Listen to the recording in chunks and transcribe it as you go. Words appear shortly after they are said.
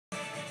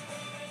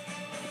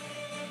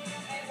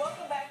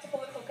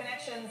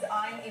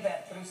crime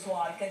event through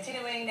SWAT.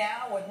 Continuing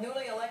now with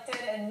newly elected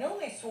and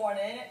newly sworn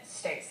in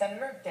State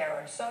Senator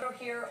Darren Soto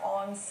here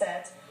on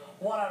set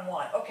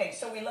one-on-one. Okay,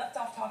 so we left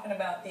off talking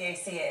about the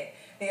ACA,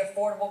 the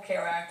Affordable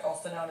Care Act,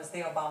 also known as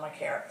the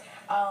Obamacare.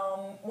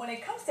 When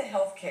it comes to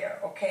health care,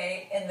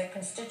 okay, and the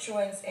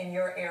constituents in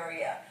your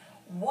area,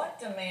 what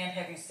demand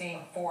have you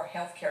seen for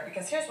health care?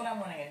 Because here's what I'm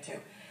running into.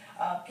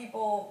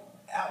 People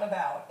out and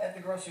about at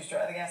the grocery store,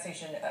 at the gas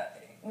station,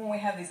 when we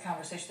have these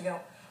conversations, they go,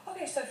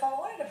 okay, so if I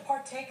wanted to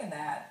partake in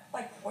that,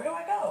 like, where do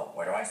I go?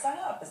 Where do I sign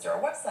up? Is there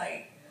a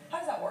website? How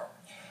does that work?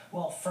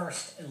 Well,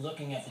 first,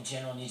 looking at the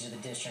general needs of the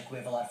district, we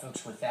have a lot of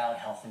folks without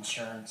health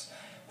insurance.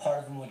 Part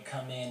of them would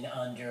come in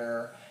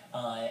under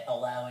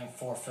allowing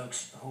for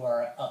folks who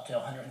are up to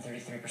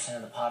 133%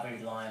 of the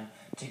poverty line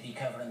to be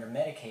covered under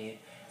Medicaid,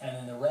 and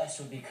then the rest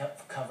would be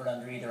covered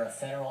under either a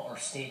federal or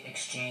state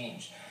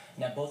exchange.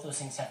 Now, both those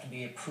things have to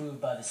be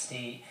approved by the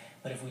state,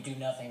 but if we do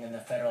nothing, then the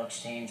federal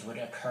exchange would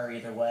occur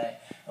either way.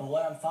 And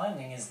what I'm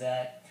finding is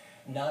that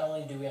not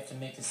only do we have to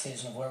make the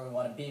decision of where we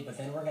want to be, but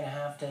then we're going to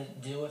have to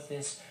deal with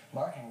this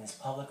marketing, this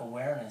public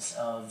awareness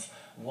of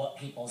what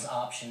people's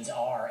options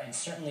are. And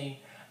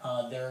certainly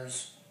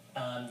there's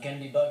going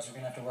to be bugs we're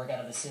going to have to work out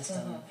of the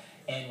system,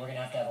 and we're going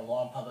to have a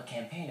long public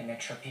campaign to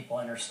make sure people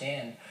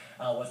understand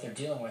what they're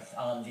dealing with.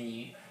 On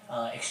the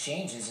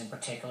exchanges in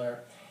particular,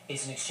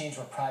 it's an exchange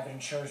where private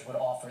insurers would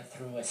offer it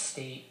through a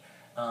state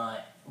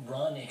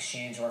run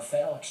exchange or a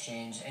federal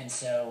exchange, and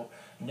so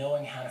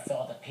knowing how to fill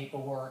out the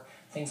paperwork,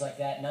 things like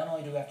that, not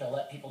only do we have to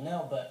let people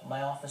know, but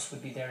my office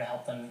would be there to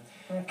help them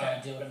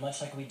deal with it, much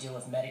like we deal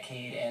with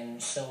Medicaid,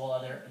 and so will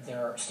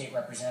their state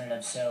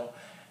representatives. So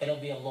it'll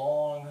be a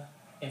long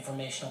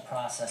informational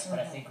process, but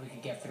I think we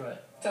could get through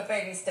it. So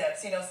baby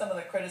steps. You know, some of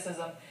the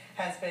criticism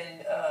has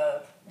been,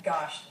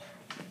 gosh,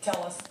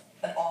 tell us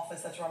an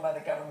office that's run by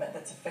the government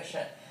that's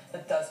efficient,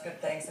 that does good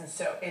things, and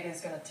so it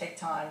is going to take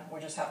time. We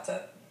just have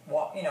to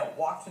walk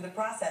through the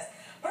process.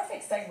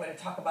 Perfect segue to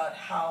talk about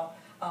how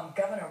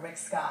Governor Rick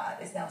Scott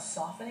is now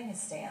softening his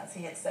stance.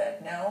 He had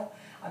said, no,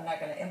 I'm not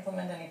going to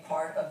implement any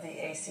part of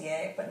the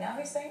ACA, but now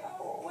he's saying,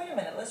 oh, wait a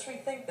minute, let's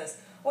rethink this.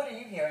 What are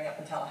you hearing up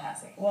in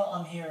Tallahassee? Well,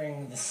 I'm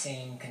hearing the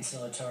same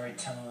conciliatory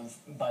tone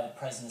by the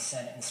President of the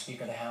Senate and the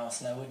Speaker of the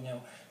House, and I would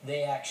know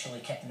they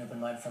actually kept an open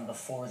mind from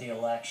before the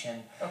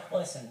election. Okay.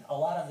 Listen, a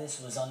lot of this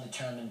was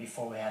undetermined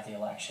before we had the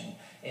election.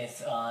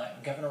 If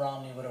Governor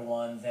Romney would have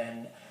won,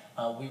 then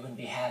we wouldn't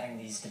be having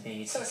these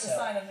debates. So it's a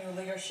sign of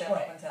new leadership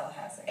up in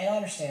Tallahassee. And I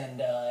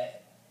understand,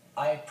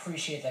 I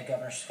appreciate that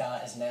Governor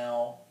Scott is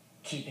now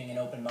keeping an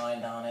open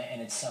mind on it,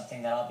 and it's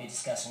something that I'll be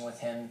discussing with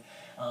him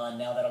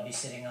now that I'll be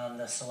sitting on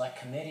the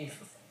select committee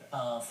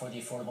for the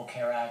Affordable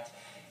Care Act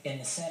in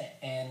the Senate.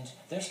 And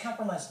there's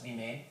compromise to be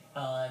made.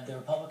 The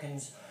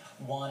Republicans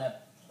want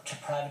to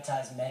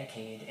privatize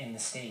Medicaid in the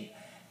state,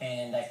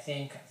 and I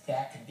think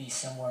that could be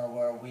somewhere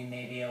where we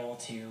may be able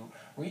to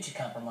reach a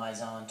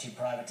compromise on to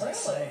privatize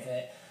some of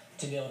it,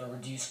 to be able to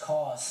reduce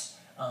costs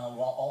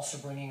while also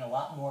bringing a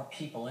lot more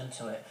people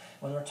into it.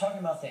 When we're talking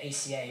about the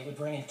ACA, it would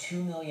bring in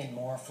 2 million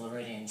more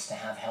Floridians to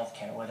have health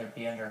care, whether it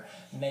be under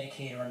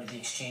Medicaid or under the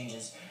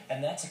exchanges,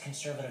 and that's a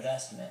conservative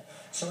estimate.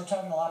 So we're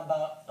talking a lot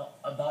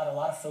about a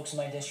lot of folks in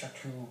my district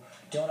who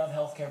don't have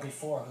health care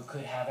before, who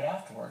could have it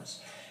afterwards.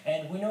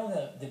 And we know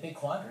the big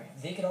quandary.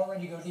 They could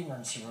already go to the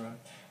emergency room,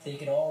 they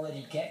could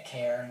already get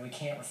care, and we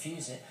can't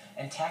refuse it,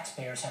 and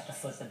taxpayers have to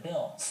foot the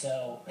bill.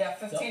 So yeah,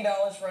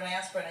 $15 for an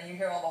aspirin, and you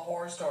hear all the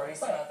horror stories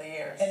throughout the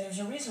years. And there's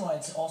a reason why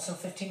it's also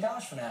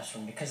 $15 for an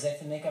aspirin, because they have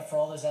to make up for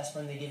all those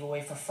aspirin they give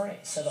away for free.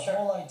 So the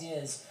whole idea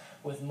is,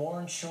 with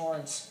more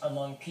insurance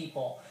among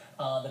people,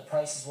 the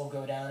prices will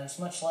go down. It's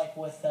much like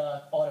with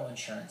auto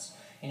insurance.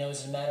 You know,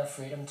 is it a matter of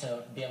freedom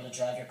to be able to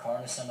drive your car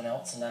into someone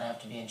else and not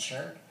have to be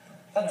insured?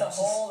 That's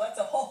a whole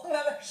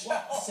other show.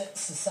 Well,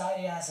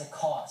 society has a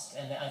cost,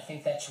 and I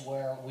think that's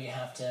where we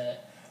have to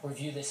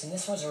review this. And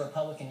this was a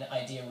Republican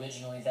idea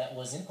originally that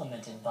was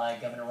implemented by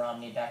Governor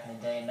Romney back in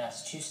the day in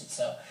Massachusetts.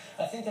 So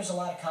I think there's a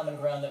lot of common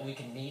ground that we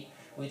can meet.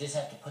 We just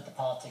have to put the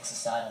politics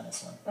aside on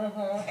this one.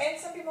 And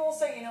some people will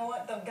say, you know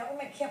what, the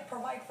government can't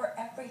provide for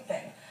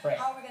everything. Right.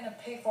 How are we going to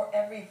pay for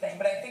everything?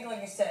 But I think,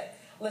 like you said,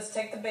 let's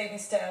take the baby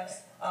steps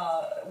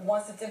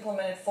once it's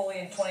implemented fully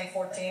in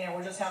 2014, and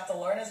we'll just have to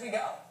learn as we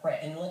go. Right,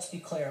 and let's be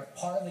clear,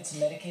 part of it's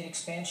Medicaid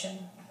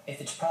expansion.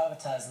 If it's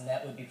privatized, then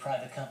that would be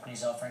private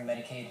companies offering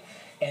Medicaid.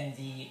 And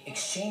the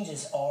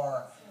exchanges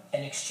are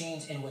an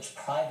exchange in which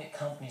private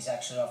companies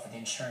actually offer the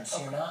insurance.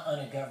 So you're not on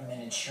a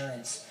government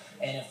insurance.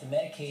 And if the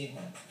Medicaid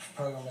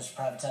program was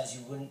privatized,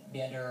 you wouldn't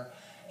be under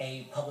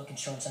a public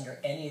insurance under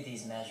any of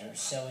these measures.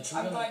 So it's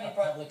really a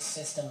public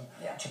system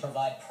to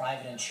provide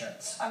private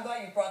insurance. I'm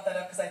glad you brought that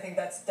up, because I think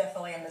that's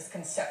definitely a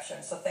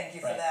misconception. So thank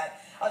you for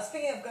that.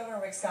 Speaking of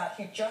Governor Rick Scott,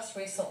 he just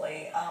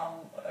recently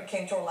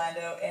came to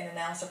Orlando and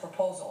announced a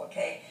proposal,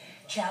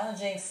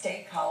 challenging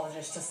state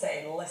colleges to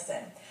say,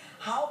 listen,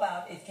 how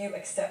about if you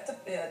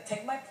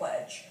take my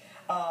pledge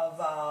of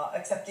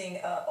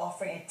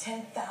offering a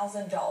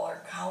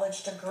 $10,000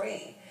 college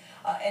degree?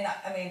 And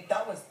I mean,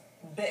 that was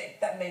big,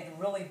 that made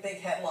really big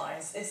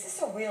headlines. Is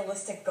this a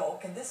realistic goal?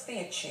 Can this be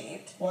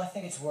achieved? Well, I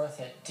think it's worth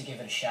it to give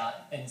it a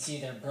shot. And it's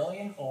either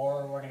brilliant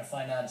or we're going to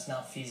find out it's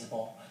not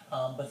feasible.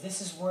 But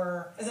this is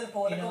where... Is it a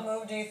political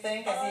move, do you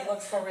think, as he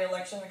looks for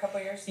re-election in a couple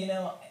of years? You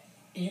know,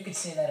 you could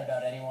say that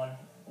about anyone.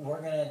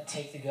 We're going to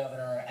take the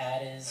governor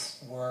at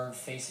his word,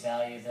 face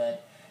value,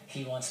 that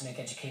he wants to make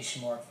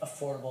education more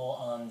affordable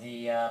on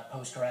the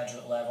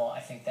postgraduate level. I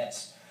think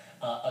that's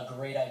a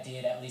great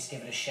idea to at least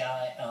give it a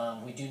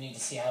shot. We do need to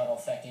see how it will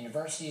affect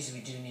universities. We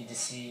do need to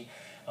see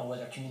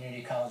whether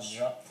community colleges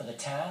are up for the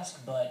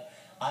task. But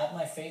I have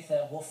my faith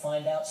that we'll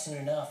find out soon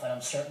enough, and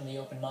I'm certainly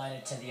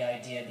open-minded to the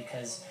idea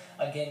because,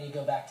 again, you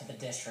go back to the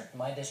district.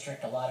 My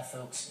district, a lot of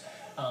folks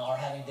are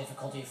having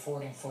difficulty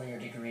affording four-year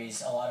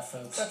degrees. A lot of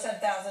folks... So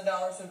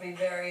 $10,000 would be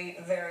very,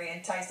 very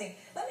enticing.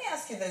 Let me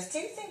ask you this. Do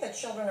you think that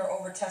children are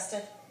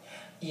over-tested?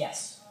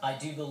 Yes. I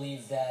do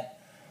believe that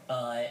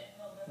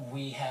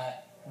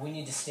we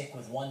need to stick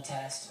with one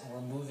test.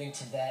 We're moving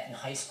to that in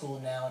high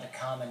school now, to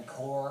Common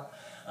Core,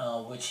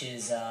 which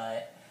is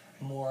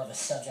more of a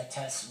subject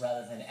test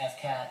rather than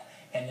FCAT.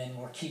 And then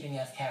we're keeping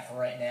FCAT for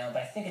right now.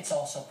 But I think it's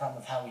also a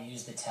problem of how we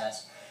use the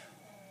test.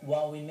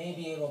 While we may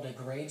be able to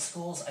grade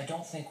schools, I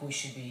don't think we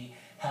should be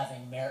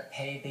having merit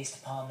pay based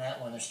upon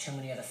that when there's too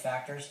many other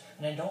factors.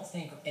 And I don't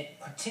think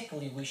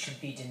particularly we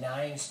should be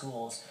denying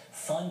schools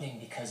funding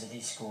because of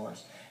these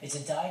scores. It's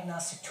a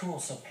diagnostic tool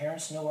so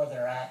parents know where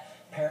they're at,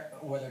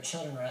 where their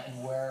children are at,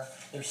 and where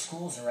their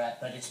schools are at,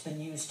 but it's been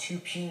used too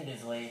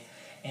punitively,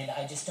 and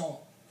I just don't...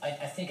 I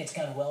think it's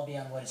gone well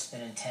beyond what it's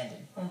been intended.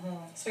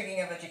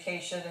 Speaking of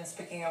education and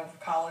speaking of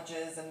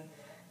colleges and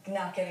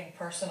not getting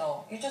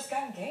personal, you just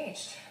got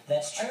engaged.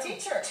 That's true. A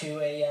teacher. To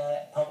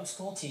a public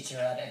school teacher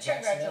at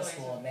Jackson Middle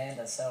School,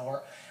 Amanda.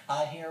 So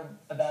I hear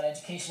about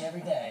education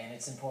every day, and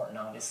it's important,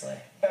 obviously.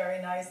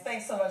 Very nice.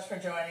 Thanks so much for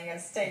joining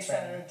us. State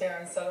Senator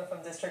Darren Soto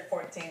from District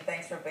 14.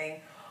 Thanks for being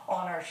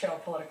on our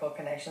show, Political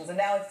Connections. And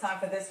now it's time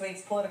for this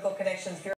week's Political Connections.